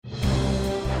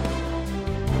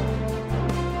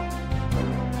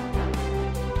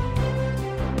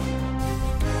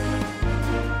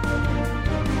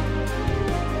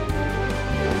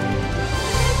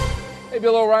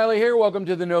Bill O'Reilly here. Welcome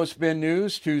to the No Spin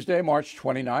News, Tuesday, March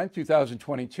 29th,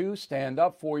 2022. Stand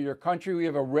up for your country. We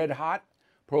have a red hot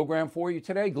program for you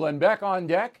today. Glenn Beck on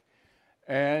deck.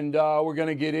 And we're going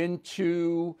to get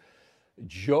into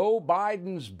Joe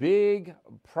Biden's big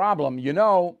problem. You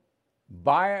know,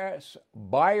 buyer's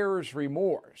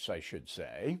remorse, I should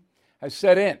say, has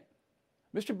set in.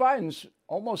 Mr. Biden's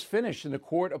almost finished in the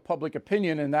court of public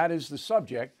opinion, and that is the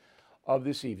subject of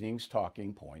this evening's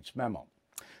Talking Points memo.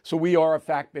 So we are a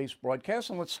fact-based broadcast,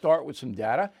 and let's start with some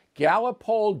data. Gallup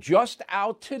poll just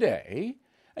out today,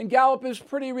 and Gallup is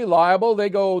pretty reliable. They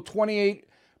go 28%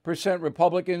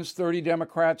 Republicans, 30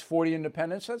 Democrats, 40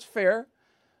 independents. That's fair.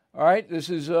 All right, this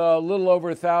is a little over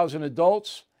 1,000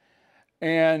 adults,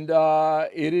 and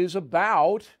it is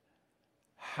about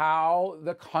how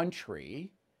the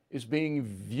country is being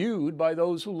viewed by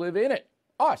those who live in it,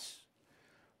 us.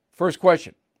 First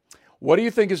question. What do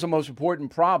you think is the most important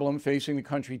problem facing the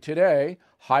country today?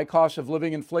 High cost of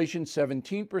living, inflation,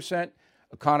 17%,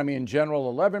 economy in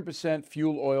general, 11%,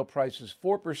 fuel oil prices,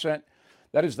 4%.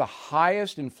 That is the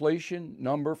highest inflation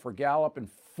number for Gallup in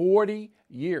 40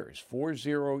 years,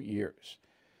 40 years.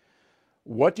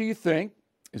 What do you think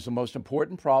is the most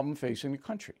important problem facing the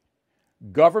country?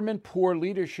 Government poor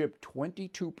leadership,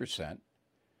 22%.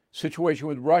 Situation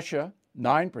with Russia,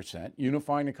 9%.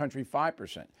 Unifying the country,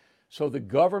 5%. So the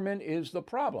government is the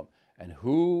problem. And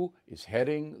who is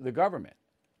heading the government?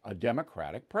 A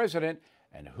Democratic president.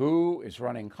 And who is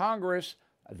running Congress?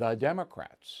 The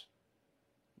Democrats.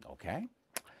 Okay.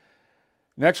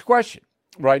 Next question.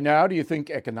 Right now, do you think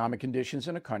economic conditions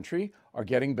in the country are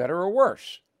getting better or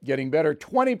worse? Getting better,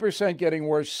 20%, getting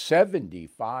worse,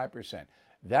 75%.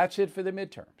 That's it for the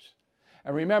midterms.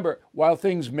 And remember, while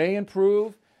things may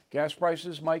improve, gas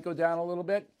prices might go down a little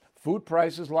bit, food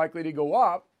prices likely to go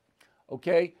up.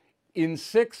 Okay, in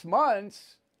 6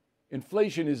 months,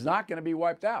 inflation is not going to be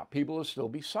wiped out. People will still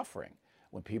be suffering.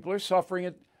 When people are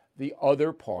suffering, the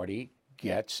other party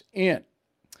gets in.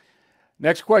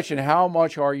 Next question, how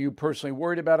much are you personally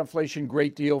worried about inflation?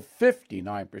 Great deal,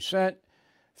 59%.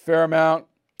 Fair amount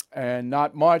and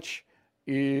not much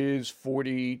is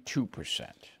 42%.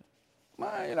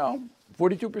 Well,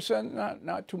 42%,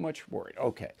 not too much worried.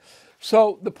 Okay,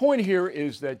 so the point here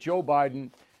is that Joe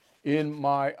Biden, in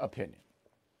my opinion,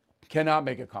 cannot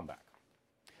make a comeback.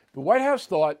 The White House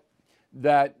thought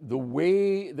that the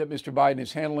way that Mr. Biden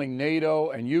is handling NATO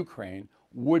and Ukraine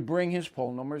would bring his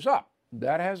poll numbers up.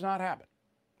 That has not happened.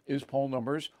 His poll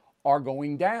numbers are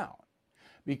going down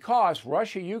because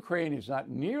Russia-Ukraine is not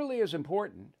nearly as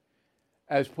important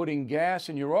as putting gas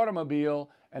in your automobile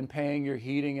and paying your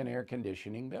heating and air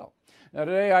conditioning bill. Now,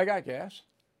 today I got gas,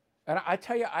 and I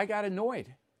tell you, I got annoyed.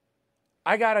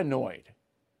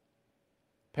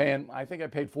 Paying, I think I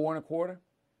paid $4.25.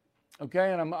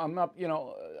 Okay, and I'm up,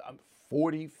 I'm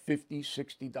 $40, $50,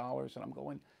 $60, and I'm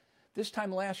going. This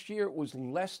time last year it was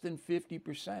less than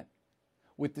 50%,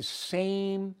 with the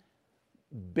same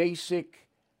basic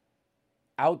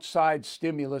outside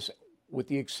stimulus, with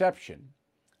the exception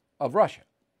of Russia.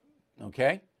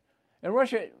 Okay, and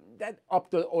Russia that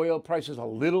upped the oil prices a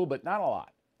little, but not a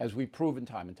lot, as we've proven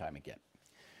time and time again.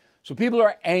 So people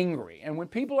are angry, and when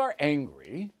people are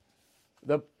angry,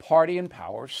 the party in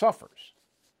power suffers.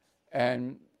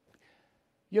 And,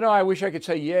 I wish I could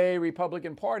say, yay,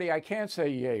 Republican Party. I can't say,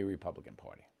 yay, Republican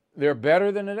Party. They're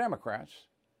better than the Democrats,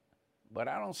 but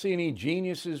I don't see any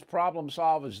geniuses, problem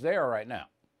solvers there right now.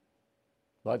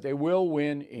 But they will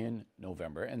win in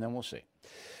November, and then we'll see.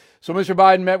 So Mr.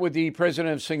 Biden met with the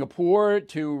president of Singapore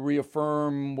to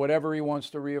reaffirm whatever he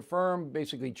wants to reaffirm,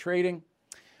 basically trading.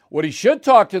 What he should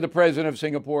talk to the president of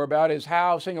Singapore about is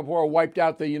how Singapore wiped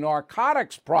out the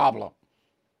narcotics problem.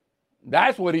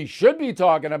 That's what he should be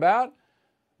talking about.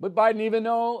 But Biden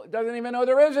doesn't even know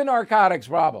there is a narcotics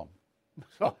problem.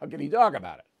 So how can he talk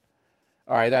about it?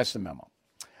 All right, that's the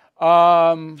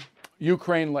memo.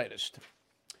 Ukraine latest.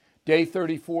 Day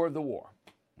 34 of the war.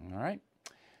 All right.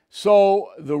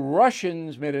 So the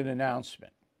Russians made an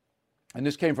announcement. And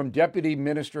this came from Deputy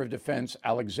Minister of Defense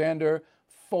Alexander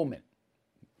Fomin.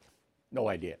 No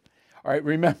idea. All right,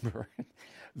 remember,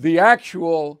 the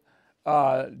actual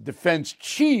defense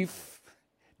chief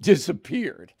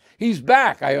disappeared. He's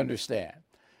back, I understand.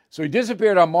 So he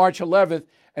disappeared on March 11th,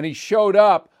 and he showed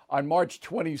up on March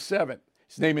 27th.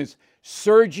 His name is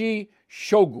Sergei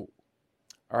Shoigu.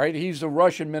 All right, he's the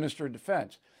Russian Minister of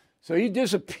Defense. So he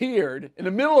disappeared in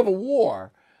the middle of a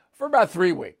war for about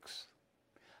 3 weeks.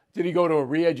 Did he go to a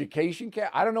re-education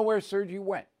camp? I don't know where Sergei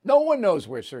went. No one knows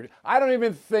where Sergei. I don't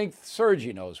even think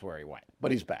Sergei knows where he went, but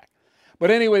he's back.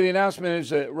 But anyway, the announcement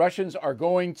is that Russians are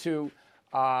going to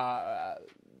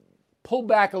pull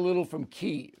back a little from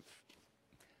Kyiv.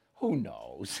 Who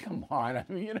knows? Come on. I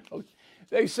mean,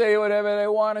 they say whatever they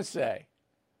want to say.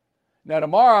 Now,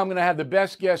 tomorrow I'm going to have the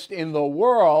best guest in the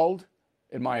world,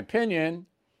 in my opinion,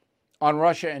 on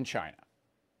Russia and China.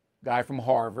 Guy from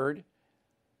Harvard,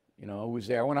 who was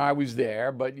there when I was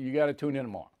there, but you got to tune in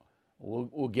tomorrow.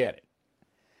 We'll get it.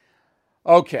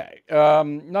 Okay.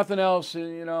 Nothing else.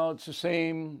 It's the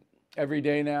same every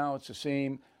day now. It's the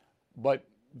same. But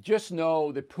just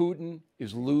know that Putin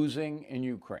is losing in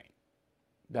Ukraine.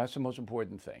 That's the most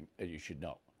important thing that you should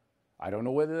know. I don't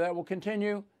know whether that will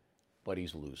continue, but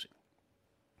he's losing.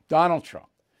 Donald Trump,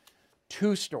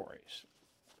 2 stories,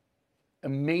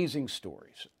 amazing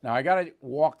stories. Now, I got to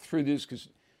walk through this because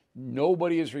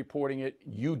nobody is reporting it.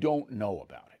 You don't know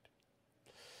about it.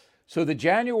 So the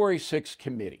January 6th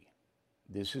committee,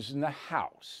 this is in the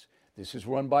House. This is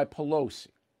run by Pelosi,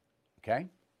 okay?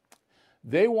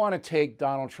 They want to take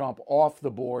Donald Trump off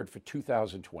the board for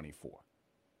 2024.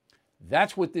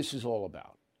 That's what this is all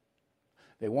about.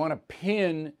 They want to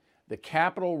pin the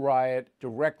Capitol riot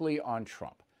directly on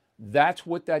Trump. That's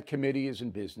what that committee is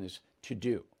in business to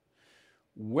do.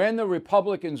 When the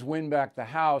Republicans win back the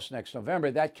House next November,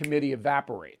 that committee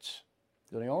evaporates.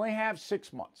 So they only have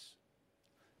 6 months.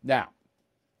 Now,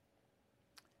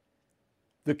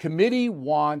 the committee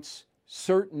wants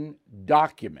certain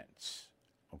documents,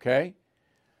 okay?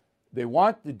 They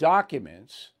want the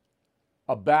documents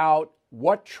about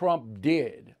what Trump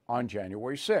did on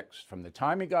January 6th, from the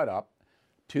time he got up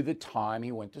to the time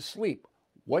he went to sleep.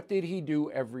 What did he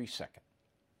do every second?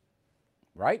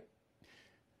 Right?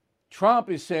 Trump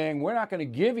is saying, we're not going to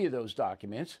give you those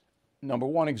documents. Number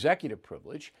one, executive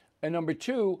privilege. And number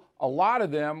two, a lot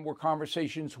of them were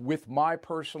conversations with my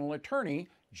personal attorney,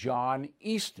 John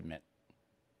Eastman.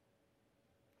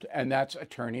 And that's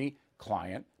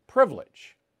attorney-client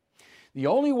privilege. The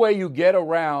only way you get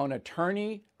around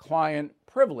attorney-client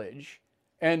privilege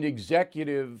and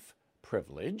executive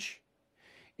privilege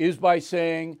is by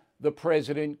saying the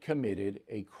president committed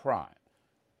a crime,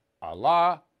 a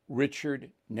la Richard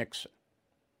Nixon.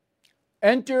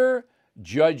 Enter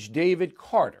Judge David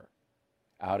Carter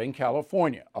out in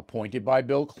California, appointed by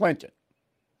Bill Clinton.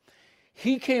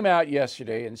 He came out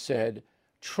yesterday and said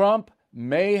Trump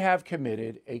may have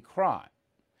committed a crime.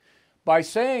 By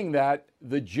saying that,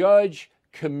 the judge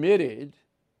committed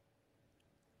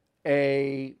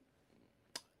I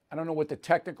don't know what the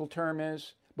technical term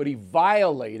is, but he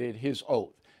violated his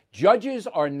oath. Judges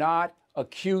are not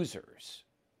accusers.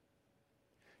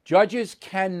 Judges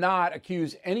cannot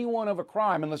accuse anyone of a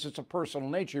crime unless it's a personal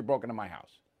nature. You broke into my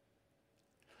house.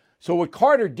 So what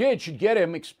Carter did should get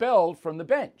him expelled from the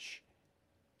bench.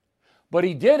 But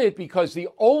he did it because the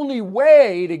only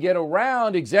way to get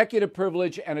around executive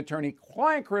privilege and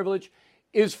attorney-client privilege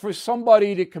is for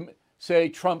somebody to say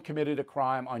Trump committed a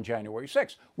crime on January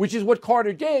 6th, which is what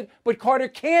Carter did, but Carter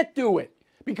can't do it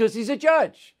because he's a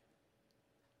judge.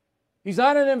 He's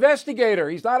not an investigator.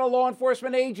 He's not a law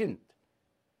enforcement agent.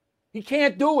 He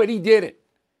can't do it. He did it.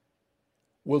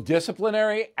 Will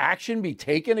disciplinary action be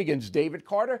taken against David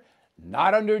Carter?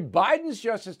 Not under Biden's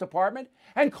Justice Department,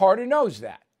 and Carter knows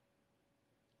that.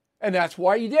 And that's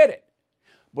why he did it.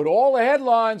 But all the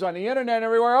headlines on the internet and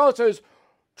everywhere else is,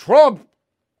 Trump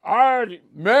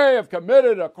may have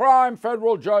committed a crime,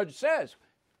 federal judge says.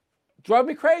 Drove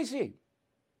me crazy.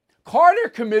 Carter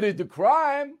committed the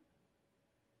crime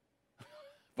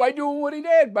by doing what he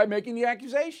did, by making the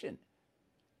accusation.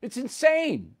 It's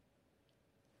insane.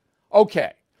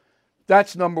 Okay,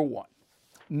 that's number one.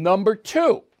 Number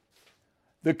two,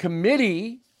 the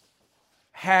committee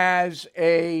has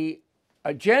an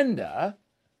agenda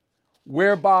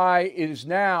whereby it is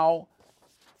now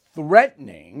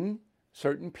threatening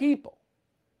certain people.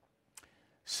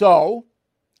 So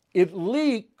it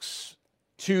leaks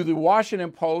to the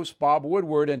Washington Post, Bob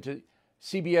Woodward, and to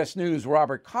CBS News,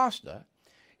 Robert Costa.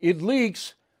 It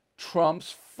leaks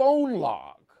Trump's phone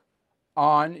log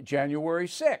on January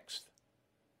 6th.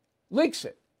 Leaks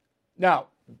it. Now,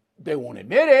 they won't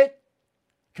admit it.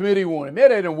 Committee won't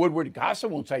admit it, and Woodward and Costa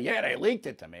won't say, yeah, they leaked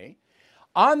it to me.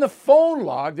 On the phone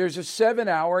log, there's a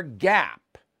 7-hour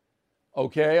gap,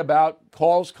 okay, about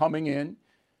calls coming in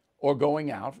or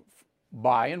going out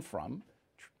by and from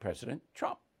President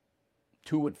Trump,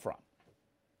 to and from.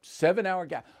 7-hour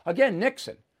gap. Again,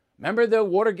 Nixon. Remember the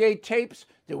Watergate tapes?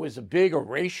 There was a big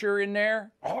erasure in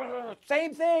there. Oh,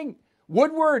 same thing.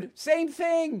 Woodward, same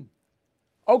thing.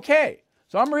 Okay,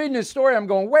 so I'm reading this story. I'm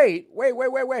going, wait.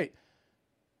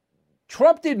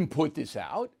 Trump didn't put this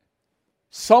out.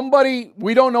 Somebody,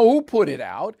 we don't know who put it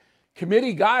out.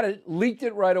 Committee got it, leaked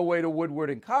it right away to Woodward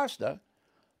and Costa.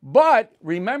 But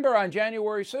remember on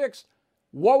January 6th,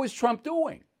 what was Trump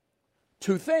doing?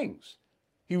 Two things.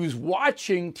 He was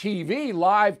watching TV,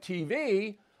 live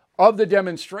TV of the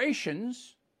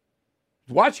demonstrations,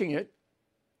 watching it,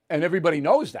 and everybody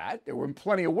knows that. There were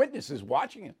plenty of witnesses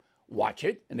watching him watch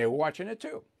it, and they were watching it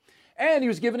too. And he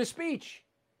was giving a speech.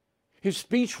 His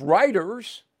speech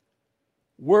writers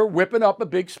were whipping up a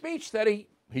big speech that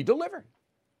he delivered.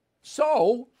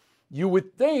 So you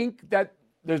would think that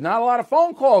there's not a lot of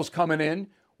phone calls coming in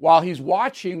while he's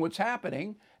watching what's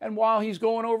happening and while he's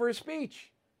going over his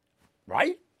speech,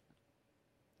 right?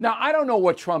 Now, I don't know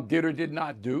what Trump did or did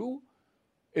not do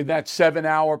in that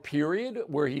 7-hour period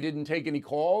where he didn't take any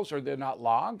calls or they're not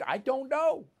logged. I don't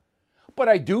know. But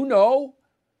I do know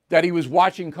that he was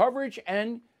watching coverage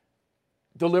and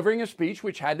delivering a speech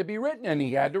which had to be written, and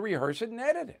he had to rehearse it and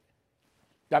edit it.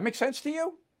 That makes sense to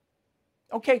you?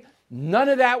 Okay, none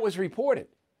of that was reported.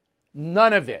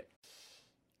 None of it.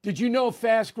 Did you know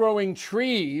Fast Growing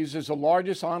Trees is the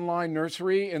largest online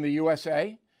nursery in the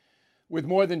USA with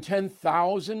more than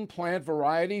 10,000 plant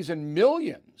varieties and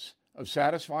millions of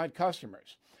satisfied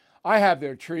customers? I have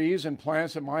their trees and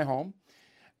plants at my home,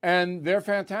 and they're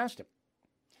fantastic.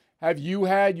 Have you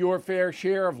had your fair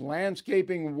share of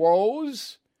landscaping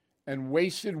woes and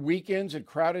wasted weekends at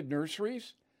crowded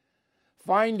nurseries?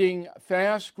 Finding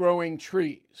Fast Growing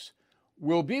Trees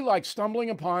will be like stumbling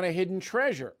upon a hidden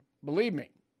treasure, believe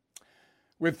me.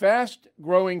 With Fast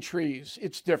Growing Trees,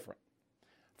 it's different.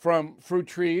 From fruit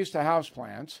trees to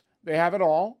houseplants, they have it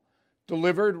all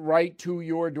delivered right to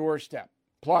your doorstep.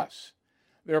 Plus,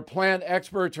 their plant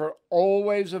experts are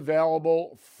always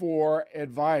available for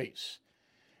advice.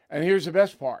 And here's the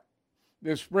best part.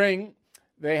 This spring,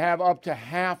 they have up to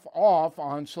half off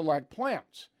on select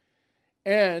plants.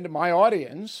 And my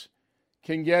audience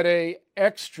can get an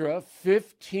extra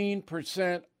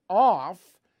 15% off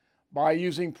by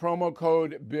using promo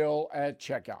code BILL at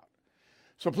checkout.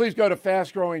 So please go to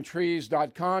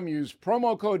fastgrowingtrees.com, use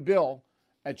promo code BILL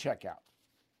at checkout.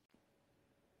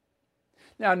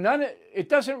 Now, it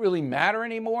doesn't really matter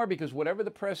anymore because whatever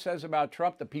the press says about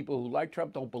Trump, the people who like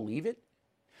Trump don't believe it.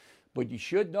 But you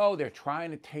should know they're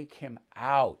trying to take him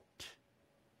out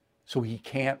so he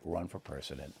can't run for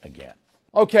president again.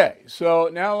 Okay, so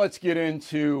now let's get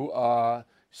into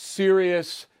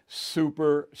serious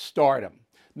superstardom.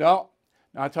 No,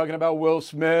 not talking about Will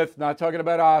Smith, not talking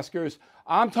about Oscars.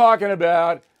 I'm talking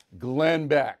about Glenn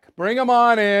Beck. Bring him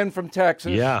on in from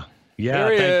Texas. Yeah,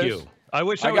 thank you. I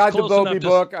wish I was got close the Dopey enough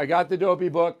book. I got the Dopey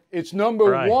book. It's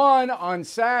number one on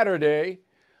Saturday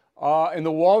in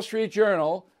the Wall Street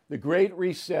Journal, The Great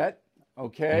Reset,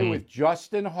 with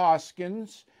Justin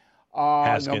Hoskins,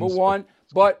 number one.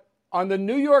 But on the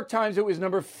New York Times, it was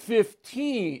number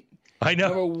 15. I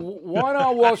know. Number one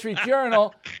on Wall Street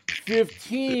Journal,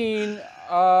 15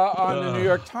 on the New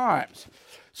York Times.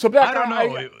 So Beck, I don't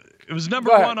know. It was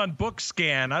number one on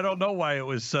BookScan. I don't know why it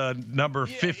was number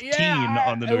 15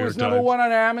 on the New York Times. It was number one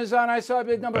on Amazon. I saw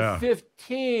it number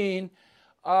 15 in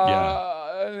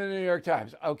the New York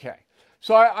Times. Okay.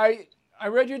 So I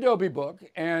read your Dopey book,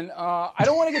 and I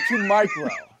don't want to get too micro.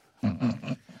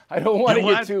 I don't want to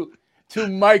get too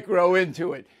micro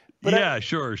into it. But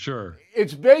sure.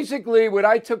 It's basically what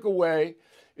I took away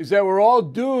is that we're all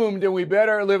doomed and we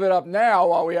better live it up now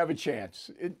while we have a chance.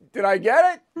 Did I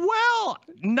get it? Well,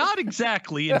 not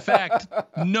exactly. In fact,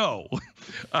 no.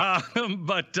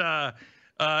 But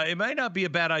it might not be a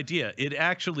bad idea. It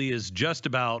actually is just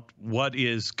about what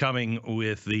is coming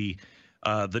with the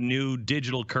new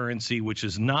digital currency, which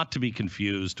is not to be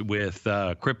confused with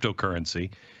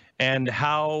cryptocurrency, and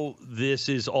how this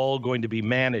is all going to be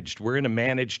managed. We're in a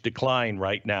managed decline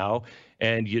right now,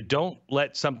 and you don't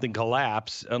let something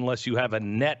collapse unless you have a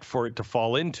net for it to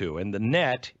fall into. And the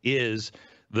net is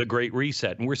the Great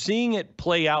Reset. And we're seeing it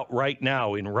play out right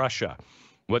now in Russia.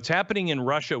 What's happening in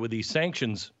Russia with these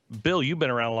sanctions, Bill, you've been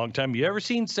around a long time. You ever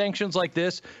seen sanctions like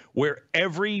this where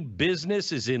every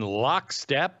business is in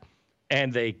lockstep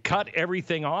and they cut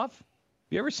everything off?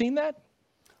 You ever seen that?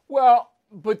 Well,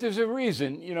 but there's a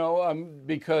reason,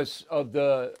 because of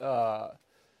the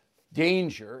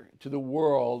danger to the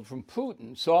world from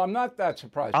Putin. So I'm not that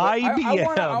surprised.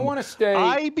 IBM, I want to stay.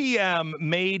 IBM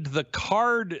made the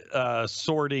card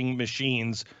sorting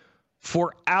machines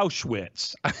for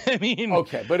Auschwitz. I mean,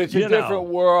 okay, but it's a different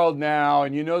world now,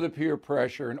 and the peer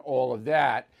pressure and all of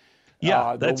that.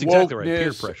 Yeah, that's exactly right.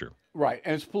 Peer pressure. Right,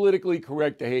 and it's politically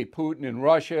correct to hate Putin in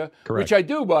Russia, which I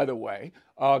do, by the way,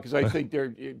 because I think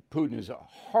Putin is a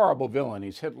horrible villain.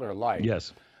 He's Hitler-like.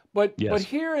 Yes. But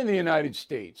here in the United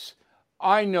States,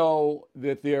 I know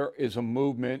that there is a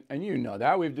movement, and you know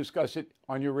that. We've discussed it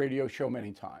on your radio show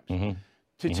many times,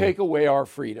 to take away our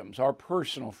freedoms, our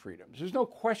personal freedoms. There's no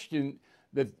question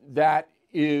that that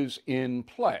is in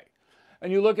play.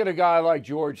 And you look at a guy like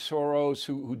George Soros,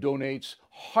 who donates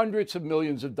hundreds of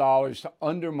millions of dollars to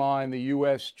undermine the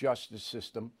U.S. justice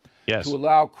system, Yes. to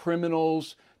allow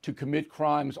criminals to commit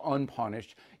crimes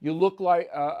unpunished. You look like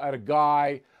at a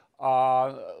guy,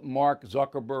 Mark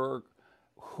Zuckerberg,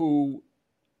 who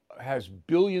has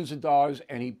billions of dollars,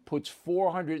 and he puts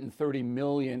 430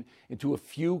 million into a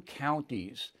few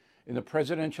counties in the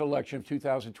presidential election of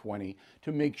 2020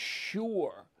 to make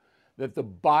sure that the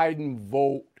Biden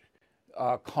vote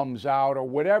comes out, or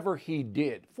whatever he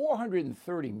did.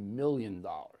 $430 million.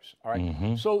 All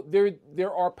right. So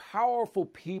there are powerful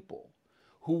people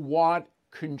who want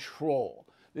control.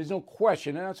 There's no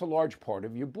question, and that's a large part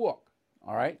of your book.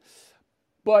 All right.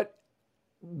 But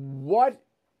what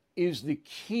is the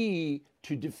key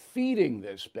to defeating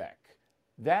this, Beck?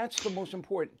 That's the most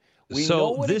important. We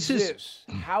know it exists.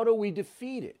 How do we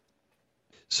defeat it?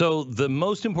 So the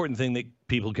most important thing that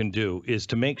people can do is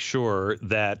to make sure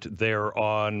that they're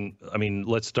on, I mean,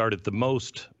 let's start at the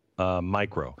most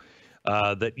micro,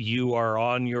 that you are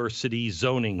on your city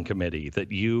zoning committee,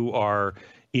 that you are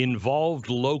involved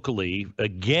locally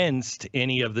against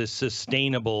any of this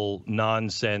sustainable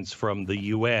nonsense from the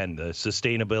UN, the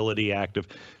Sustainability Act of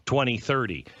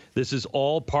 2030. This is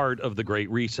all part of the Great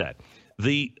Reset.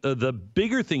 The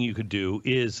bigger thing you could do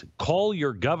is call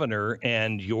your governor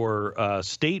and your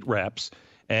state reps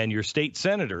and your state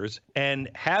senators and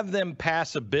have them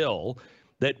pass a bill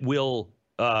that will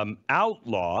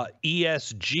outlaw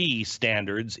ESG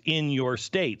standards in your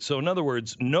state. So in other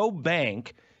words, no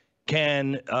bank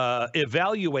can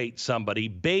evaluate somebody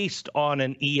based on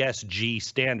an ESG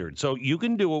standard. So you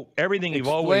can do everything you've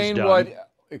always done.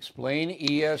 Explain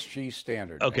ESG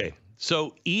standard. Okay. Man.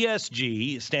 So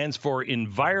ESG stands for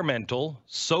environmental,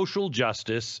 social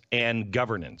justice, and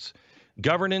governance.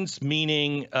 Governance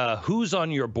meaning who's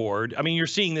on your board. I mean, you're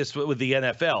seeing this with the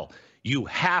NFL. You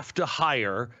have to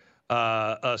hire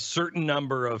a certain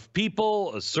number of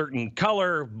people, a certain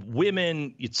color,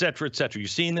 women, et cetera, et cetera. You're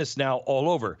seeing this now all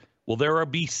over. Well, there will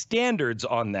be standards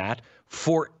on that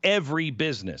for every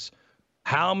business.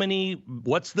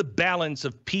 What's the balance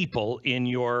of people in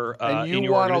your and you in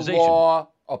your want organization? A law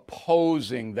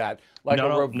opposing that, like no.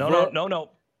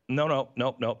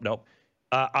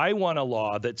 I want a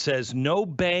law that says no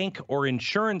bank or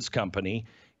insurance company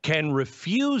can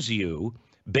refuse you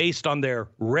based on their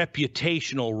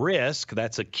reputational risk.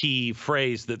 That's a key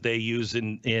phrase that they use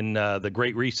in the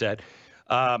Great Reset.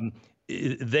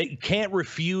 They can't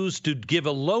refuse to give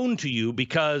a loan to you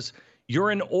because you're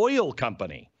an oil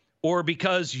company, or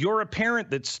because you're a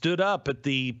parent that stood up at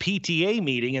the PTA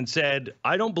meeting and said,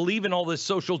 I don't believe in all this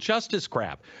social justice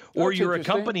crap. Or you're a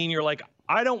company and you're like,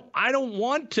 I don't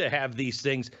want to have these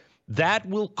things. That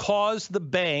will cause the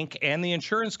bank and the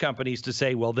insurance companies to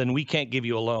say, well, then we can't give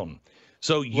you a loan.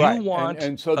 So you want,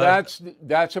 and so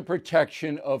that's a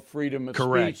protection of freedom of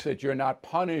speech, that you're not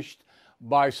punished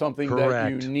by something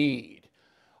that you need.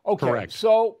 Okay,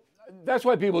 so that's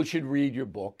why people should read your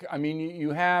book. I mean, you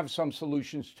have some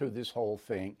solutions to this whole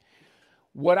thing.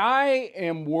 What I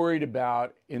am worried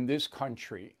about in this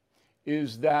country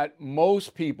is that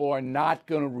most people are not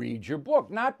going to read your book,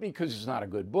 not because it's not a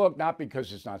good book, not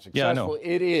because it's not successful. Yeah,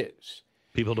 it is.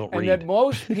 People don't read. And that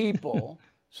most people,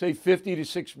 say 50 to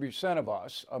 60% of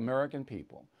us, American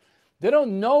people, they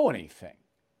don't know anything.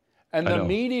 And the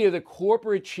media, the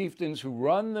corporate chieftains who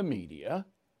run the media,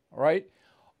 right,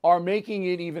 are making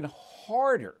it even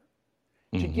harder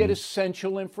to get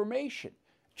essential information.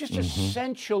 Just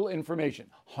essential information.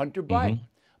 Hunter Biden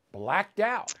blacked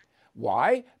out.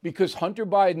 Why? Because Hunter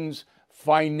Biden's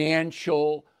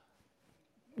financial,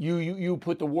 you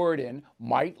put the word in,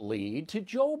 might lead to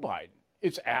Joe Biden.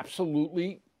 It's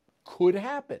absolutely could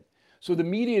happen. So the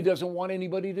media doesn't want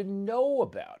anybody to know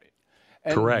about it.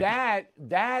 And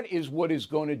that is what is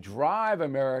going to drive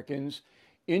Americans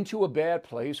into a bad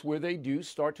place where they do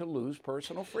start to lose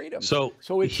personal freedom. So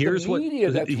it's the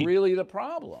media that's really the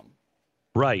problem.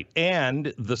 Right.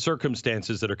 And the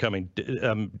circumstances that are coming.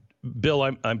 Bill,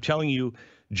 I'm telling you,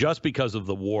 just because of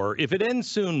the war, if it ends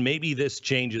soon, maybe this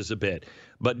changes a bit.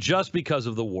 But just because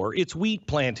of the war, it's wheat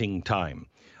planting time.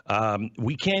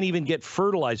 We can't even get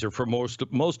fertilizer for most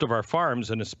of our farms,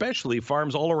 and especially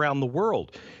farms all around the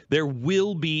world. There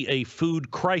will be a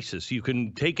food crisis. You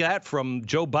can take that from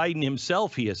Joe Biden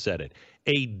himself. He has said it.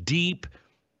 A deep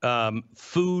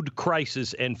food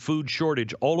crisis and food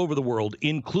shortage all over the world,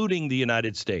 including the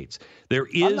United States. There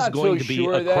is going to be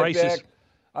a crisis. Beck.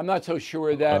 I'm not so sure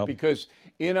of that, because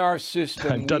in our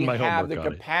system, we have the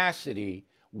capacity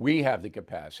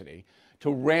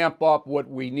to ramp up what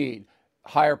we need.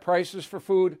 Higher prices for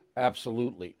food?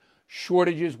 Absolutely.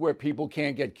 Shortages where people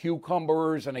can't get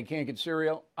cucumbers and they can't get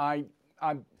cereal? I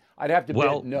I'd have to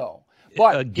Well, bet no.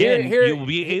 But again, here, you'll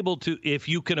be able to, if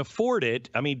you can afford it.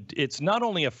 I mean, it's not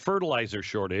only a fertilizer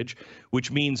shortage,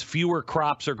 which means fewer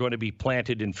crops are going to be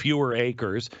planted in fewer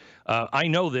acres. I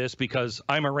know this because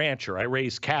I'm a rancher. I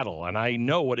raise cattle, and I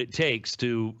know what it takes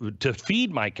to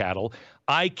feed my cattle.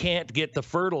 I can't get the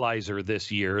fertilizer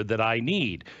this year that I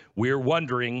need. We're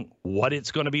wondering what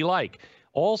it's going to be like.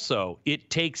 Also, it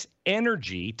takes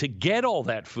energy to get all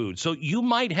that food. So you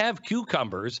might have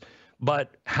cucumbers,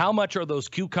 but how much are those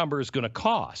cucumbers going to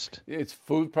cost? it's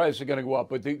food prices are going to go up.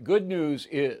 But the good news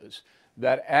is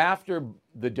that after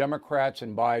the Democrats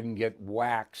and Biden get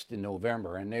waxed in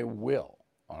November, and they will,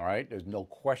 all right, there's no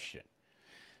question,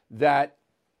 that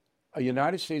the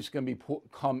United States is going to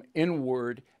come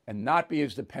inward and not be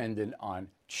as dependent on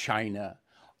China,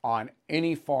 on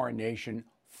any foreign nation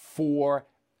for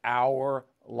our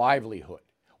livelihood.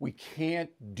 We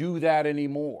can't do that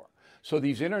anymore. So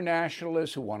these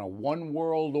internationalists who want a one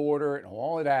world order and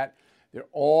all of that, they're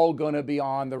all going to be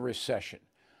on the recession.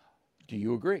 Do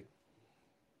you agree?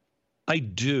 I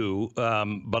do,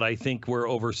 but I think we're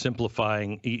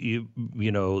oversimplifying. You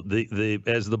know,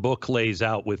 as the book lays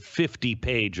out with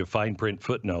 50-page of fine print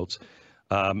footnotes,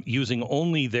 using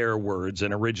only their words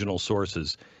and original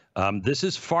sources. This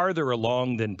is farther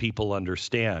along than people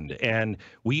understand, and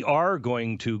we're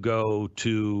going to a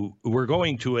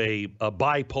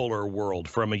bipolar world,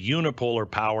 from a unipolar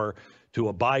power to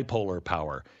a bipolar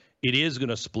power. It is going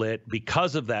to split.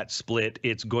 Because of that split,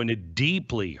 it's going to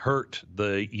deeply hurt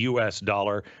the U.S.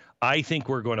 dollar. I think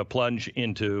we're going to plunge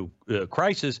into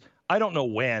crisis. I don't know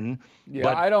when,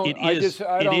 but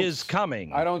it is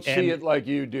coming. I don't see it like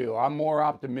you do. I'm more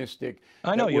optimistic.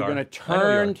 I know you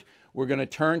are. We're going to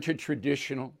turn to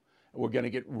traditional. We're going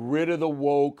to get rid of the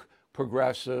woke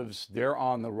progressives. They're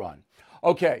on the run.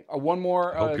 Okay, one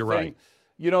more Hope you're thing. right.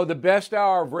 You know, the best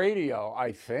hour of radio,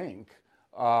 I think,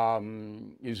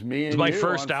 is me and it's my you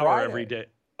first on hour Friday. every day.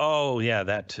 Oh, yeah,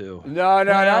 that too. No,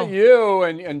 not you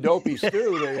and Dopey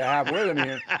Stu that you have with him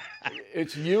here.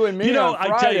 It's you and me on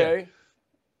Friday.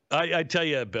 I tell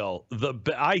you, Bill,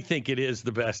 I think it is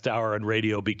the best hour on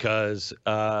radio because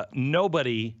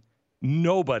nobody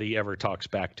ever talks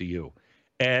back to you.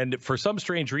 And for some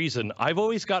strange reason, I've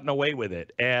always gotten away with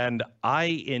it. And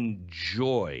I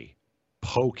enjoy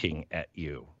poking at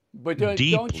you. But don't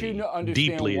you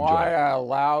understand why I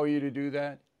allow you to do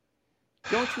that?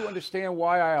 Don't you understand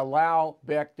why I allow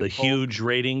Beck to the huge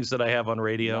ratings that I have on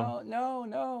radio?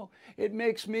 No. It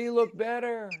makes me look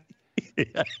better.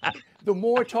 The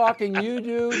more talking you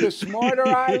do, the smarter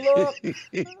I look.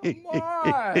 Come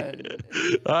on.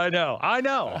 I know.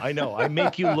 I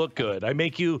make you look good. I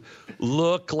make you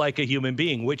look like a human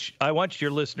being, which I want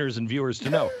your listeners and viewers to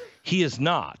know. He is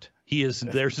not.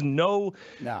 There's no.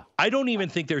 I don't even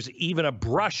think there's even a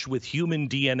brush with human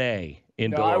DNA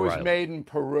in Bill O'Reilly. I was made in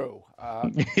Peru.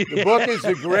 The book is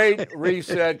The Great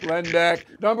Reset, Glenn Beck.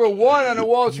 #1 on the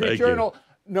Wall Street Journal.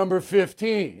 Number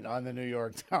 15 on the New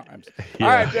York Times. Yeah.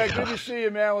 All right, Beck, good to see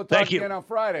you, man. We'll talk again on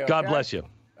Friday. Okay? God bless you.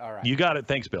 All right. You got it.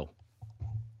 Thanks, Bill.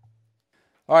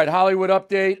 All right, Hollywood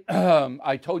update.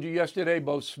 I told you yesterday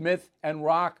both Smith and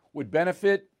Rock would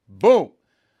benefit. Boom.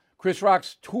 Chris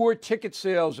Rock's tour ticket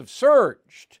sales have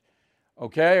surged,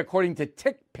 okay, according to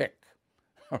TickPick.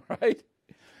 All right.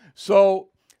 So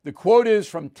the quote is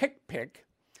from TickPick: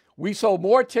 "We sold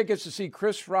more tickets to see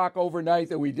Chris Rock overnight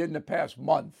than we did in the past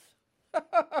month."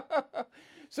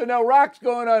 So now Rock's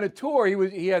going on a tour.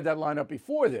 He had that lineup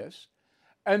before this,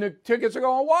 and the tickets are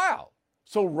going wild.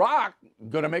 So Rock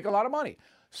going to make a lot of money.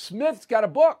 Smith's got a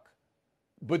book,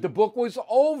 but the book was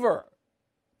over,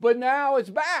 but now it's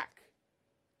back.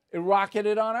 It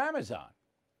rocketed on Amazon.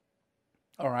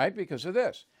 All right, because of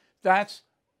this. That's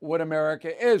what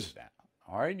America is now.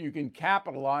 All right, you can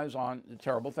capitalize on the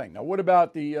terrible thing. Now, what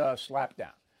about the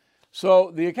slapdown?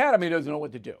 So the Academy doesn't know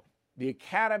what to do. The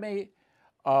Academy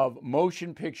of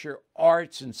Motion Picture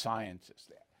Arts and Sciences,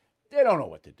 they don't know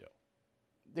what to do.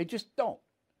 They just don't.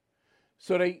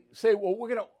 So they say, well, we're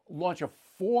going to launch a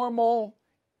formal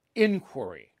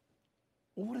inquiry.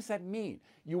 Well, what does that mean?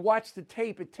 You watch the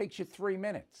tape, it takes you 3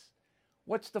 minutes.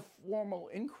 What's the formal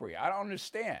inquiry? I don't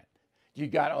understand. You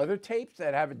got other tapes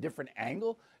that have a different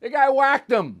angle? The guy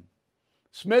whacked him.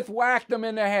 Smith whacked him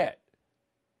in the head.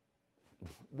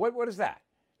 What is that?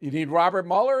 You need Robert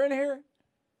Mueller in here?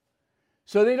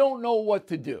 So they don't know what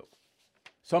to do.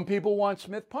 Some people want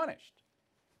Smith punished.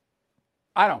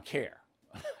 I don't care.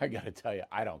 I got to tell you,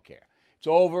 I don't care. It's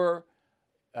over.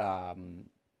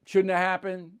 Shouldn't have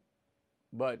happened.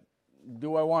 But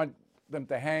do I want them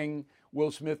to hang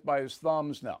Will Smith by his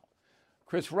thumbs? No.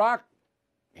 Chris Rock,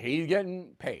 he's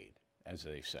getting paid, as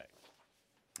they say.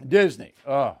 Disney.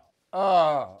 Oh,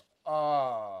 So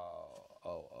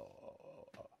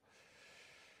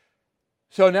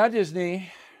now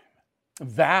Disney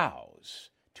vows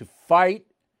to fight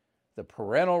the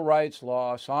parental rights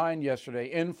law signed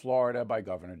yesterday in Florida by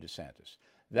Governor DeSantis.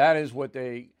 That is what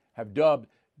they have dubbed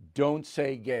Don't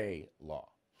Say Gay law.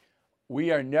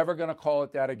 We are never going to call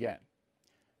it that again.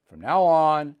 From now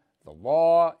on, the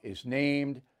law is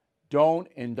named Don't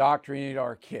Indoctrinate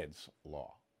Our Kids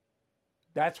law.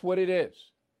 That's what it is.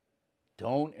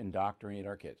 Don't indoctrinate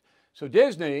our kids. So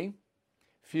Disney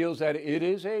feels that it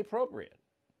is appropriate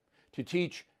to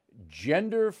teach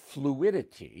gender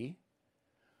fluidity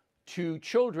to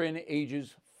children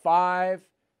ages 5,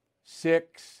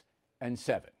 6, and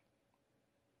 7.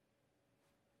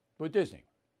 With Disney,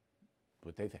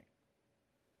 what they think.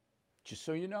 Just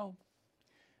so you know.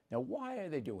 Now, why are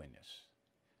they doing this?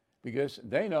 Because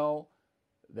they know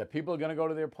that people are going to go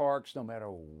to their parks no matter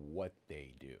what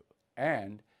they do.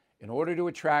 And in order to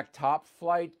attract top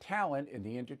flight talent in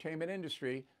the entertainment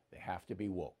industry, they have to be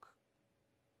woke.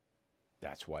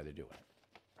 That's why they're doing it.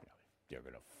 They're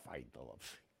going to fight the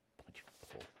bunch of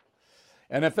people.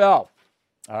 NFL.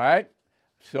 All right.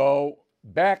 So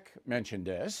Beck mentioned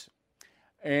this.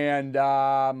 And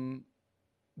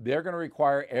they're going to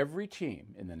require every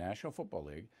team in the National Football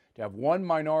League to have one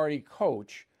minority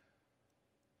coach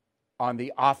on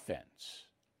the offense.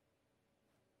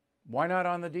 Why not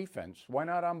on the defense? Why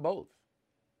not on both?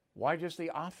 Why just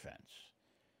the offense?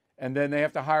 And then they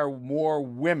have to hire more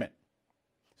women.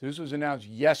 So this was announced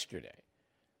yesterday.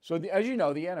 So as you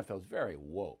know, the NFL is very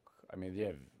woke. I mean,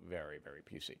 they're very, very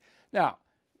PC. Now,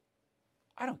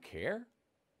 I don't care.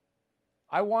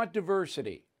 I want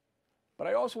diversity. But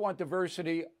I also want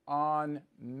diversity on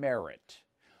merit.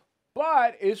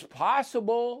 But it's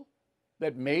possible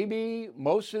that maybe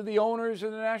most of the owners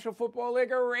of the National Football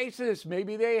League are racist.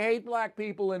 Maybe they hate black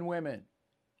people and women.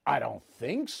 I don't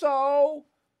think so.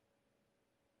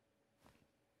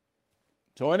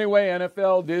 So anyway,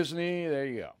 NFL, Disney, there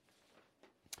you go.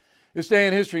 This day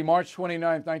in history, March 29,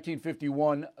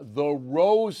 1951, the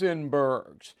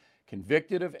Rosenbergs,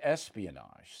 convicted of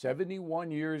espionage 71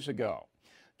 years ago.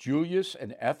 Julius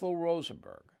and Ethel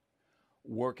Rosenberg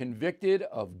were convicted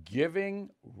of giving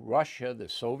Russia, the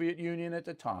Soviet Union at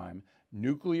the time,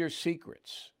 nuclear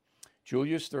secrets.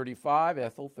 Julius 35,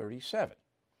 Ethel 37.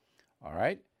 All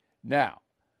right? Now,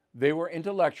 they were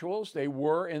intellectuals. They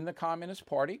were in the Communist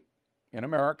Party in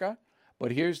America.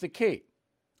 But here's the key.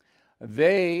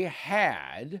 They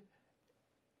had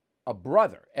a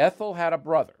brother. Ethel had a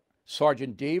brother,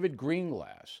 Sergeant David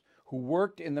Greenglass, who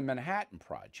worked in the Manhattan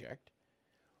Project,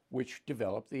 which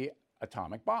developed the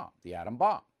atomic bomb, the atom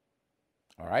bomb.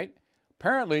 All right?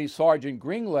 Apparently, Sergeant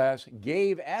Greenglass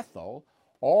gave Ethel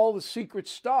all the secret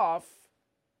stuff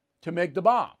to make the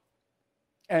bomb.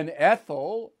 And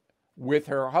Ethel, with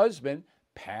her husband,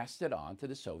 passed it on to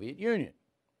the Soviet Union.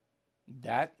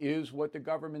 That is what the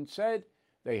government said.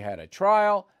 They had a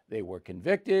trial. They were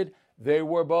convicted. They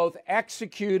were both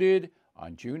executed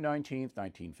on June 19th,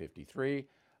 1953.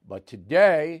 But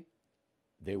today,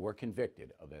 they were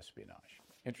convicted of espionage.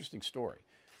 Interesting story.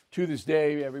 To this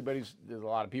day, there's a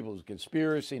lot of people who's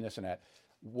conspiracy and this and that.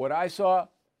 What I saw,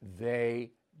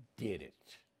 they did it.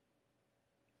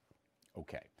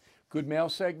 Okay. Good mail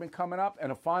segment coming up,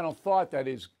 and a final thought that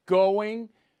is going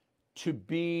to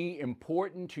be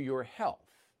important to your health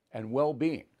and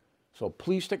well-being. So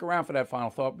please stick around for that final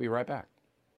thought. Be right back.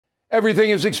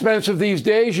 Everything is expensive these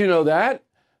days, you know that.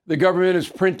 The government is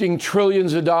printing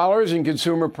trillions of dollars and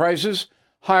consumer prices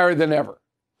higher than ever.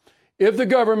 If the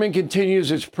government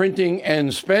continues its printing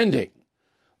and spending,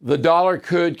 the dollar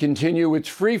could continue its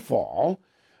free fall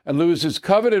and lose its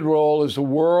coveted role as the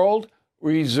world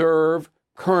reserve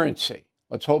currency.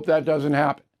 Let's hope that doesn't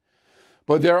happen.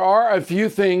 But there are a few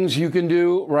things you can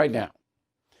do right now.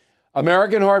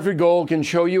 American Hartford Gold can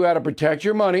show you how to protect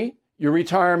your money, your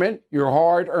retirement, your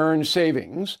hard-earned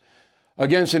savings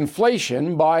against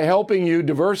inflation by helping you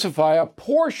diversify a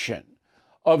portion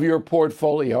of your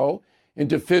portfolio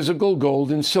into physical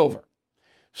gold and silver.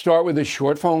 Start with a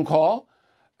short phone call,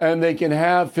 and they can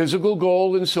have physical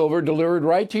gold and silver delivered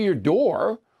right to your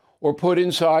door or put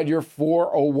inside your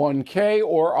 401k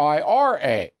or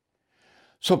IRA.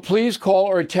 So please call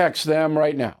or text them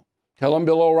right now. Tell them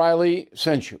Bill O'Reilly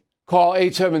sent you. Call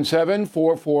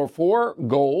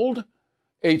 877-444-GOLD,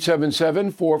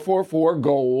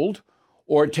 877-444-GOLD,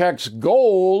 or text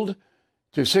GOLD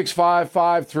to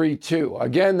 65532.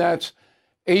 Again, that's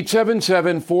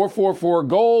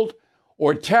 877-444-GOLD,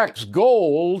 or text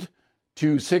GOLD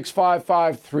to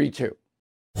 65532.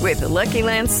 With the Lucky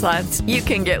Land Slots, you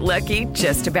can get lucky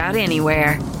just about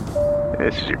anywhere.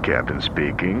 This is your captain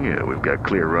speaking. We've got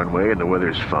clear runway and the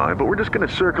weather's fine, but we're just going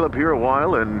to circle up here a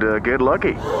while and get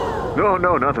lucky.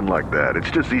 No, nothing like that. It's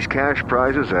just these cash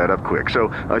prizes add up quick. So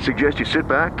I suggest you sit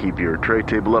back, keep your tray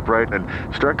table upright, and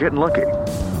start getting lucky.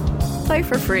 Play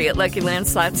for free at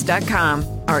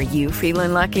LuckyLandSlots.com. Are you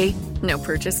feeling lucky? No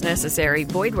purchase necessary.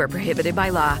 Void where prohibited by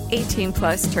law. 18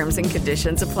 plus terms and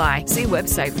conditions apply. See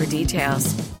website for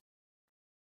details.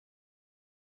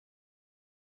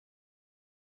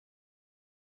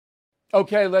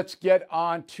 Okay, let's get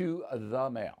on to the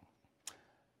mail.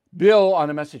 Bill on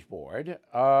the message board.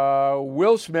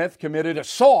 Will Smith committed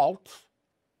assault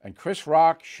and Chris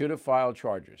Rock should have filed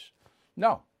charges.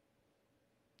 No.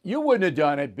 You wouldn't have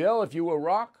done it, Bill, if you were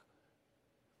Rock.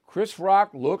 Chris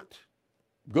Rock looked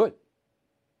good.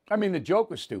 I mean, the joke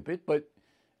was stupid, but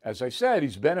as I said,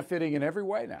 he's benefiting in every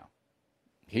way now.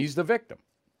 He's the victim.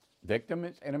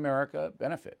 Victim in America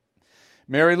benefit.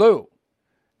 Mary Lou.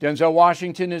 Denzel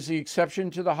Washington is the exception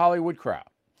to the Hollywood crowd.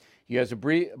 He has a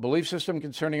belief system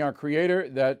concerning our creator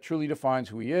that truly defines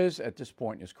who he is at this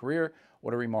point in his career.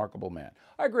 What a remarkable man.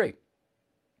 I agree.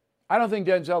 I don't think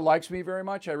Denzel likes me very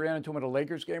much. I ran into him at a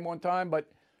Lakers game one time,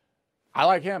 but I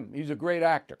like him. He's a great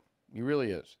actor. He really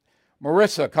is.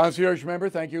 Marissa, concierge member.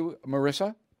 Thank you,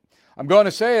 Marissa. I'm going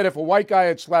to say it. If a white guy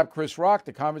had slapped Chris Rock,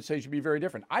 the conversation would be very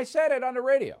different. I said it on the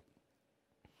radio.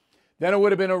 Then it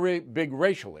would have been a big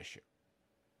racial issue,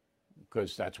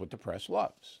 because that's what the press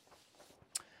loves.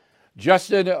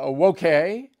 Justin Woke,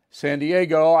 San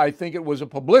Diego, I think it was a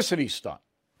publicity stunt.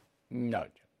 No.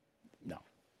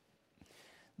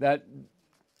 That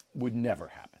would never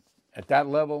happen. At that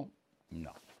level, no.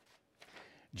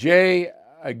 Jay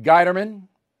Geiderman,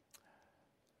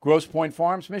 Grosse Pointe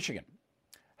Farms, Michigan.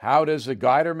 How does the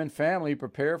Geiderman family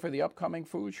prepare for the upcoming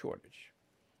food shortage?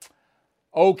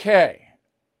 Okay.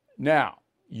 Now,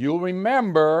 you'll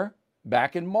remember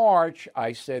back in March,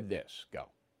 I said this. Go.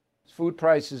 Food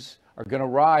prices are going to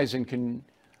rise in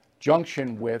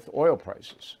conjunction with oil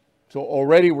prices. So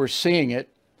already we're seeing it.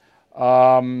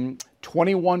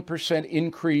 21%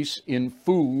 increase in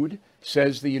food,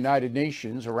 says the United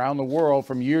Nations, around the world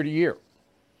from year to year.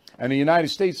 And the United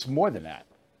States, more than that.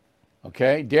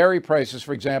 Okay? Dairy prices,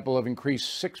 for example, have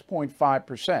increased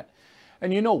 6.5%.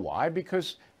 And you know why?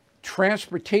 Because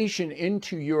transportation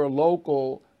into your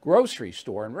local grocery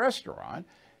store and restaurant,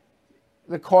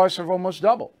 the costs have almost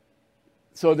doubled.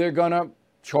 So they're going to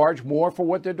charge more for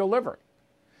what they're delivering.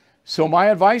 So my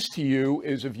advice to you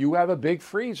is if you have a big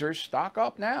freezer, stock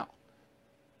up now.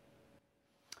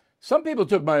 Some people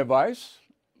took my advice,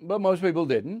 but most people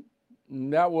didn't.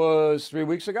 That was 3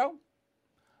 weeks ago.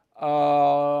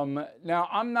 Now,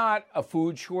 I'm not a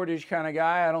food shortage kind of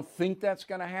guy. I don't think that's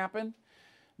going to happen.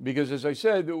 Because, as I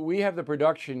said, we have the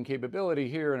production capability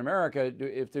here in America.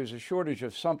 If there's a shortage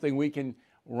of something, we can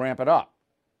ramp it up.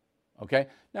 Okay?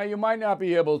 Now, you might not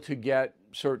be able to get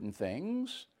certain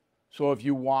things. So if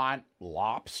you want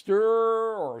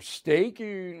lobster or steak,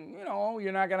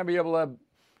 you're not going to be able to,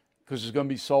 because it's going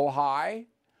to be so high.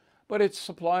 But it's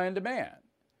supply and demand.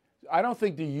 I don't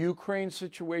think the Ukraine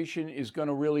situation is going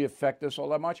to really affect us all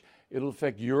that much. It'll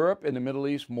affect Europe and the Middle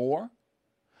East more.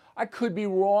 I could be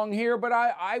wrong here, but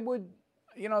I would,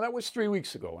 that was 3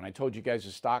 weeks ago when I told you guys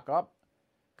to stock up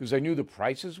because I knew the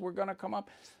prices were going to come up.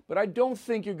 But I don't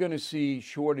think you're going to see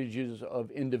shortages of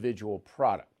individual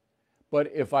product. But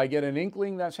if I get an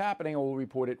inkling that's happening, I will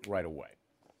report it right away.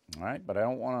 All right? But I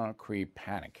don't want to create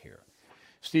panic here.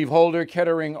 Steve Holder,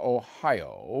 Kettering,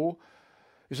 Ohio.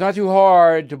 It's not too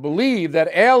hard to believe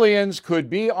that aliens could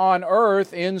be on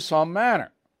Earth in some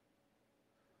manner.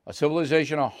 A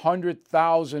civilization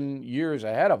 100,000 years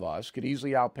ahead of us could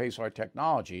easily outpace our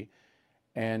technology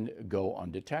and go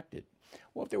undetected.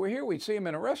 Well, if they were here, we'd see them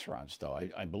in a restaurant, though.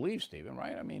 I believe, Stephen,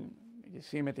 right? I mean, you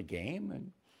see them at the game,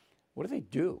 and what do they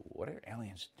do? What do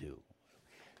aliens do?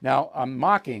 Now, I'm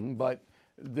mocking, but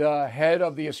the head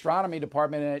of the astronomy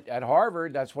department at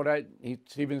Harvard, that's what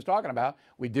Stephen's talking about.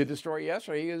 We did the story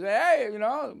yesterday. He goes, hey,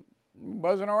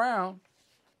 buzzing around.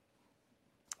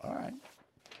 All right.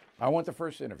 I want the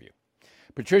first interview.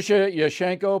 Patricia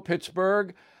Yashenko,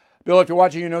 Pittsburgh. Bill, after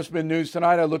watching No Spin News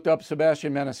tonight, I looked up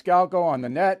Sebastian Maniscalco on the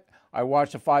net. I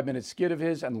watched a 5-minute skit of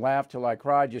his and laughed till I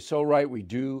cried. You're so right. We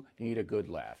do need a good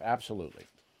laugh. Absolutely.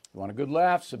 You want a good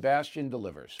laugh? Sebastian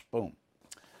delivers. Boom.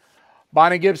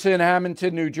 Bonnie Gibson,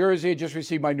 Hamilton, New Jersey. Just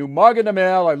received my new mug in the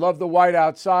mail. I love the white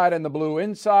outside and the blue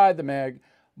inside. The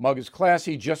mug is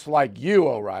classy, just like you,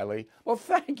 O'Reilly. Well,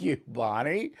 thank you,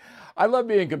 Bonnie. I love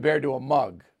being compared to a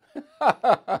mug.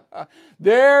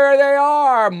 There they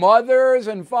are, Mother's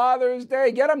and Father's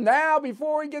Day. Get them now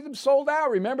before we get them sold out.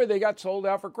 Remember, they got sold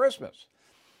out for Christmas.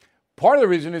 Part of the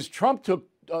reason is Trump took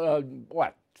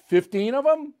 15 of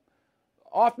them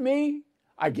off me?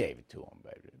 I gave it to them,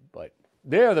 baby. But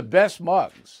they're the best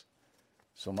mugs.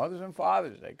 So mothers and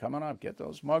fathers, they coming up. Get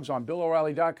those mugs on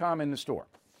BillO'Reilly.com in the store.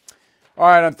 All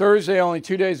right, on Thursday, only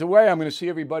 2 days away, I'm going to see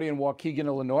everybody in Waukegan,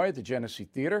 Illinois at the Genesee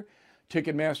Theater.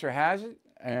 Ticketmaster has it,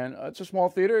 and it's a small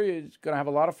theater. It's going to have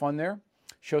a lot of fun there.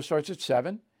 Show starts at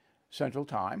 7 Central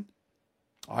Time.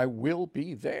 I will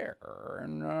be there.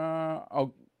 And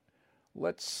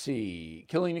let's see,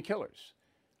 Killing the Killers.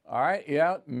 All right,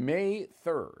 yeah, May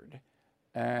 3rd.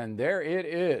 And there it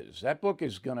is. That book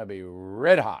is going to be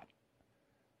red hot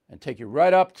and take you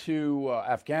right up to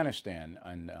Afghanistan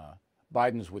and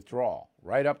Biden's withdrawal,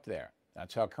 right up there.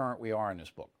 That's how current we are in this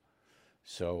book.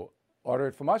 So order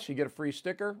it from us. You get a free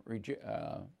sticker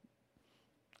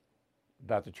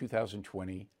about the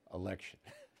 2020 election.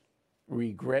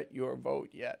 Regret your vote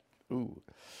yet? Ooh.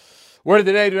 Word of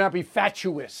the day, do not be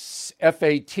fatuous.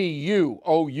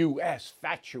 Fatuous.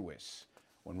 Fatuous.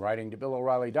 When writing to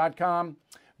BillO'Reilly.com,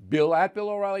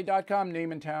 Bill@BillO'Reilly.com,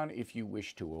 name and town if you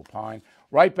wish to opine.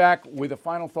 Right back with a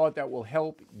final thought that will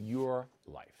help your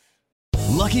life.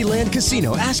 Lucky Land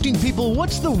Casino, asking people,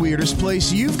 what's the weirdest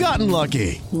place you've gotten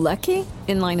lucky? Lucky?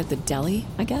 In line at the deli,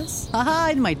 I guess?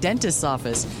 Aha, in my dentist's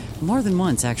office. More than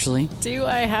once, actually. Do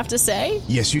I have to say?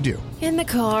 Yes, you do. In the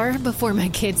car before my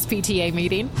kids' PTA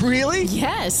meeting. Really?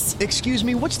 Yes. Excuse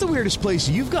me, what's the weirdest place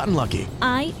you've gotten lucky?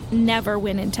 I never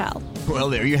win and tell.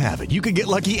 Well, there you have it. You can get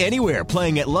lucky anywhere,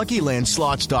 playing at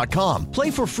LuckyLandSlots.com.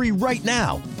 Play for free right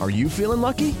now. Are you feeling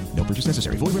lucky? No purchase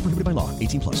necessary. Void where prohibited by law.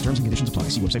 18+. Terms and conditions apply.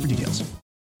 See website for details.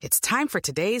 It's time for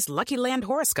today's Lucky Land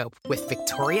horoscope with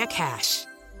Victoria Cash.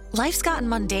 Life's gotten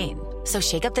mundane, so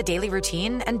shake up the daily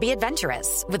routine and be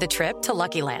adventurous with a trip to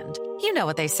Lucky Land. You know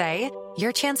what they say.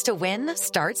 Your chance to win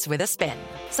starts with a spin.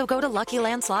 So go to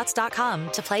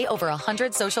LuckyLandSlots.com to play over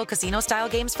 100 social casino-style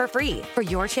games for free for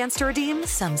your chance to redeem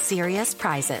some serious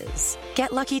prizes.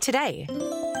 Get lucky today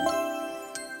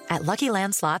at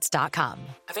LuckyLandSlots.com.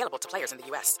 Available to players in the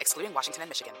U.S., excluding Washington and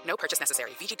Michigan. No purchase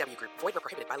necessary. VGW Group. Void where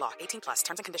prohibited by law. 18+.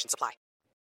 Terms and conditions apply.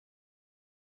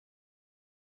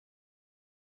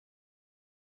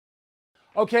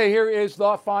 Okay, here is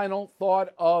the final thought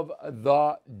of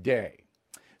the day.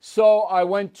 So I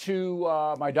went to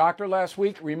my doctor last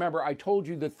week. Remember, I told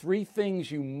you the 3 things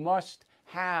you must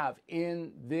have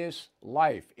in this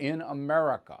life in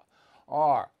America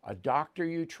are a doctor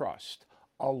you trust,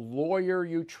 a lawyer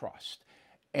you trust,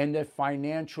 and a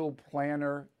financial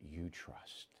planner you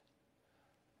trust.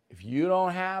 If you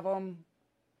don't have them,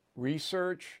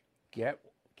 research, get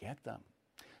them.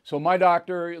 So my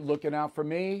doctor, looking out for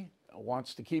me,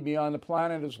 wants to keep me on the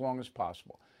planet as long as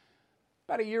possible.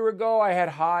 About a year ago, I had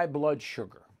high blood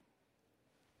sugar.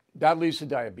 That leads to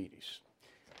diabetes.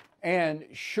 And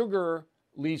sugar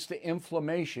leads to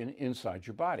inflammation inside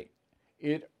your body.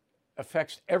 It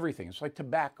affects everything. It's like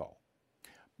tobacco.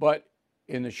 But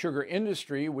in the sugar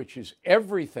industry, which is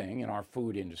everything in our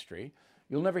food industry,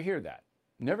 you'll never hear that.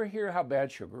 Never hear how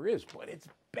bad sugar is, but it's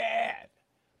bad.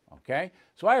 Okay?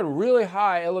 So I had really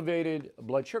high elevated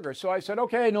blood sugar. So I said,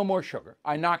 okay, no more sugar.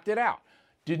 I knocked it out.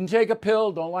 Didn't take a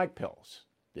pill, don't like pills.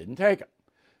 Didn't take them.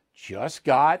 Just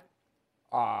got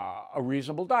a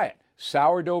reasonable diet.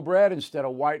 Sourdough bread instead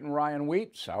of white and rye and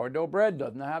wheat. Sourdough bread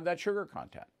doesn't have that sugar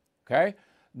content. Okay?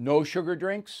 No sugar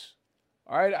drinks.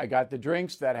 All right, I got the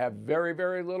drinks that have very,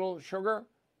 very little sugar.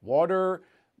 Water,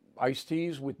 iced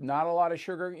teas with not a lot of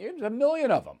sugar. There's a million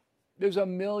of them. There's a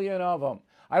million of them.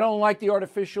 I don't like the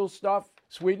artificial stuff,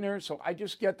 sweeteners, so I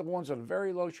just get the ones with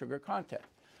very low sugar content.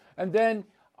 And then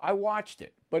I watched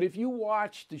it. But if you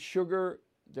watch the sugar,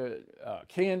 the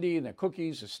candy and the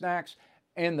cookies, the snacks,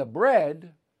 and the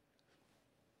bread,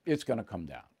 it's going to come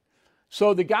down.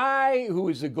 So the guy who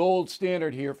is the gold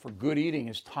standard here for good eating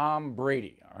is Tom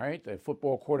Brady, all right, the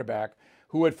football quarterback,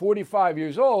 who at 45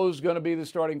 years old is going to be the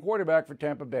starting quarterback for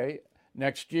Tampa Bay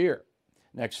next year,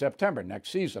 next September, next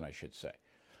season, I should say.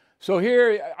 So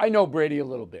here, I know Brady a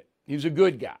little bit. He's a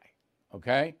good guy,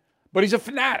 okay? But he's a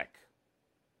fanatic.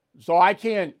 So I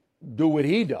can't do what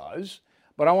he does,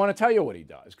 but I want to tell you what he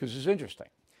does because it's interesting.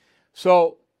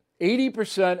 So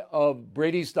 80% of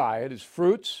Brady's diet is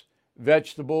fruits,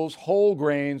 vegetables, whole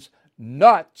grains,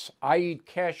 nuts. I eat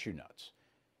cashew nuts.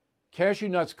 Cashew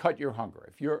nuts cut your hunger.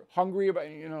 If you're hungry about,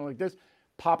 like this,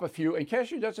 pop a few. And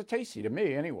cashew nuts are tasty to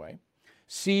me anyway.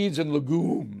 Seeds and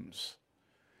legumes.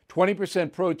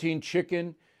 20% protein,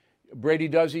 chicken. Brady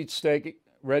does eat steak,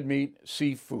 red meat,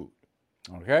 seafood.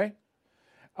 Okay?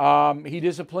 He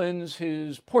disciplines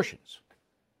his portions.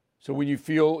 So when you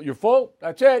feel you're full,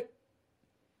 that's it.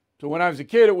 So when I was a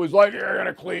kid, it was like, you're going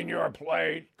to clean your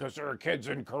plate because there are kids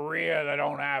in Korea that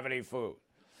don't have any food.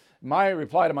 My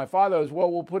reply to my father was,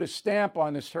 well, we'll put a stamp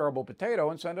on this terrible potato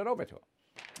and send it over to him.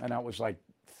 And that was like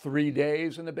 3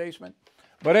 days in the basement.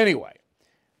 But anyway,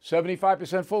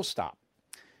 75% full stop.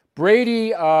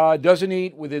 Brady doesn't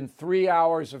eat within 3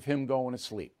 hours of him going to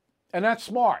sleep. And that's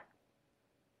smart.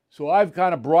 So I've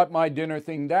kind of brought my dinner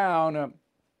thing down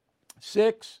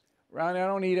 6. Around, I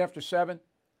don't eat after 7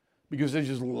 because it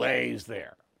just lays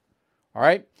there. All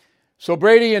right? So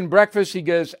Brady in breakfast, he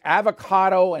gets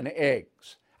avocado and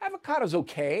eggs. Avocado's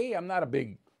okay. I'm not a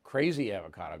big, crazy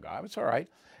avocado guy. It's all right.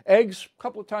 Eggs, a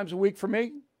couple of times a week for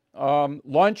me.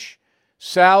 Lunch,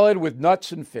 salad with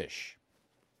nuts and fish.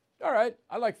 All right.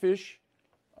 I like fish.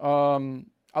 I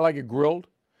like it grilled.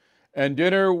 And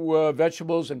dinner,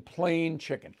 vegetables and plain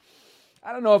chicken.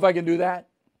 I don't know if I can do that.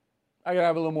 I can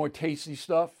have a little more tasty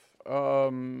stuff.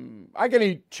 I can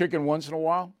eat chicken once in a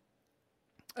while.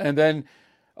 And then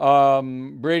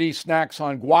Brady snacks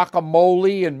on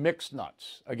guacamole and mixed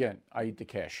nuts. Again, I eat the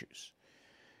cashews.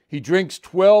 He drinks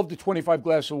 12 to 25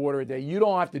 glasses of water a day. You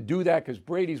don't have to do that because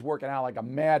Brady's working out like a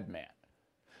madman.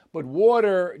 But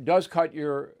water does cut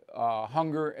your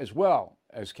hunger as well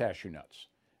as cashew nuts.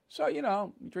 So, you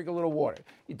drink a little water.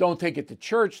 You don't take it to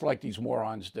church like these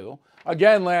morons do.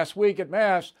 Again, last week at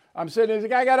Mass, I'm sitting there, the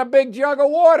guy got a big jug of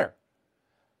water.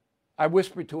 I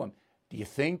whispered to him, do you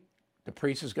think the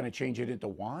priest is going to change it into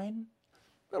wine?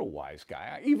 Little wise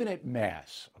guy, even at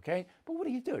Mass, okay? But what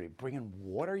do? You bring in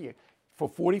water? For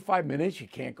 45 minutes, you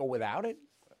can't go without it?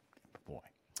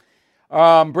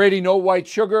 Boy. Brady, no white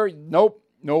sugar. Nope,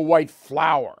 no white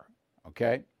flour,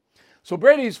 okay? So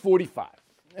Brady's 45,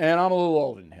 and I'm a little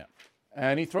older than him.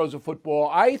 And he throws a football.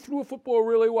 I threw a football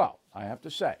really well, I have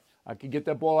to say. I could get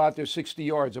that ball out there 60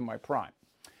 yards in my prime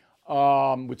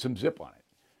with some zip on it.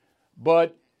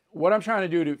 But what I'm trying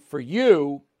to do for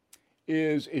you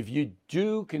is if you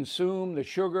do consume the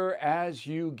sugar as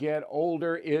you get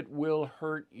older, it will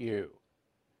hurt you.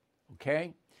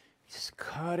 Okay? Just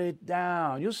cut it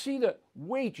down. You'll see the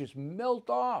weight just melt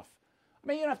off. I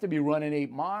mean, you don't have to be running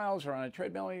 8 miles or on a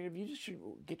treadmill. You just should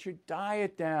get your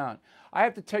diet down. I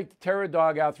have to take the terror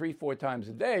dog out 3-4 times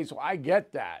a day, so I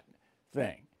get that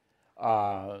thing,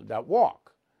 that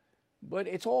walk. But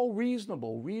it's all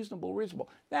reasonable.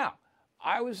 Now,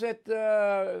 I was at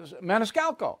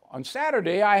Maniscalco. On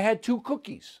Saturday, I had 2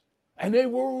 cookies, and they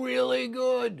were really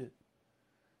good.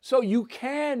 So you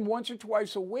can, once or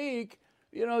twice a week,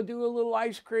 do a little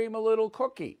ice cream, a little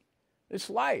cookie. It's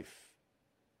life.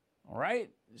 All right?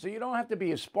 So you don't have to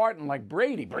be a Spartan like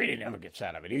Brady. Brady never gets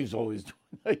out of it. He's always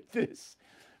doing like this.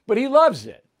 But he loves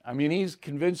it. I mean, he's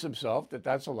convinced himself that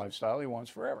that's a lifestyle he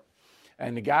wants forever.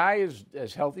 And the guy is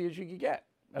as healthy as you can get.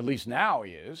 At least now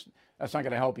he is. That's not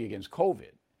going to help you against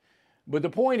COVID. But the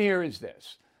point here is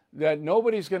this, that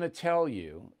nobody's going to tell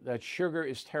you that sugar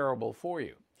is terrible for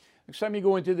you. Next time you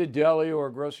go into the deli or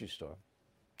a grocery store,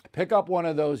 pick up one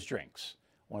of those drinks,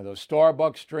 one of those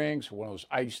Starbucks drinks, one of those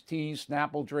iced teas,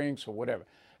 Snapple drinks, or whatever,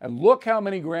 and look how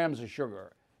many grams of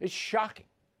sugar. It's shocking.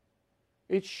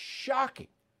 It's shocking.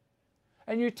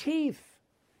 And your teeth,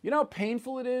 you know how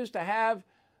painful it is to have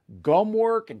gum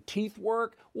work and teeth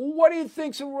work? Well, what do you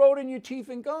think's eroding your teeth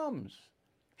and gums?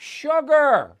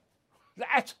 Sugar.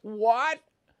 That's what?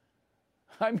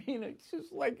 I mean, it's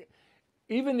just like,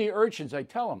 even the urchins, I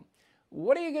tell them,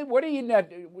 what are you eating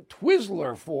that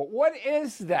Twizzler for? What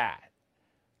is that?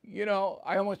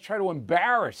 I almost try to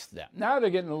embarrass them. Now they're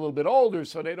getting a little bit older,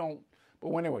 so they don't, but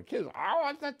when they were kids, I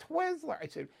want the Twizzler. I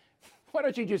said, why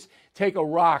don't you just take a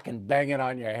rock and bang it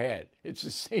on your head? It's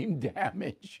the same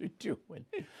damage you're doing.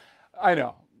 I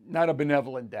know, not a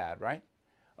benevolent dad, right?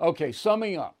 Okay,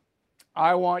 summing up,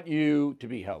 I want you to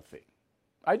be healthy.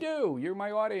 I do. You're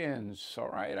my audience, all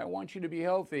right? I want you to be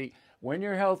healthy. When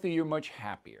you're healthy, you're much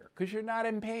happier because you're not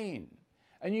in pain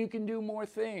and you can do more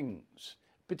things.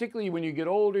 Particularly when you get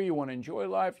older, you want to enjoy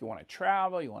life, you want to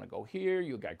travel, you want to go here,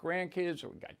 you got grandkids or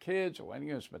got kids or when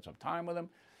you're going to spend some time with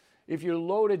them. If you're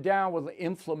loaded down with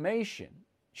inflammation,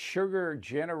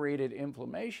 sugar-generated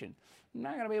inflammation, you're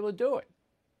not going to be able to do it.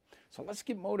 So let's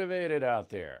get motivated out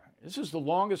there. This is the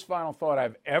longest final thought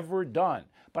I've ever done,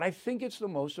 but I think it's the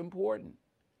most important.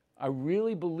 I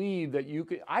really believe that you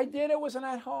could. I did. It wasn't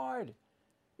that hard.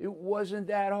 It wasn't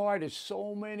that hard. There's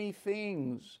so many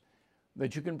things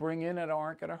that you can bring in that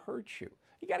aren't going to hurt you.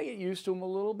 You got to get used to them a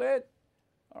little bit.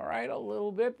 All right, a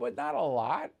little bit, but not a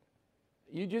lot.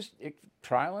 You just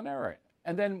trial and error.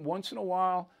 And then once in a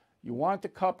while, you want the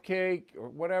cupcake or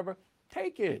whatever,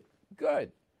 take it.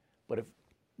 Good. But if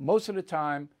most of the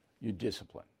time, you're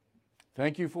disciplined.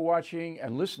 Thank you for watching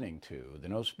and listening to the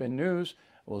No Spin News.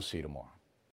 We'll see you tomorrow.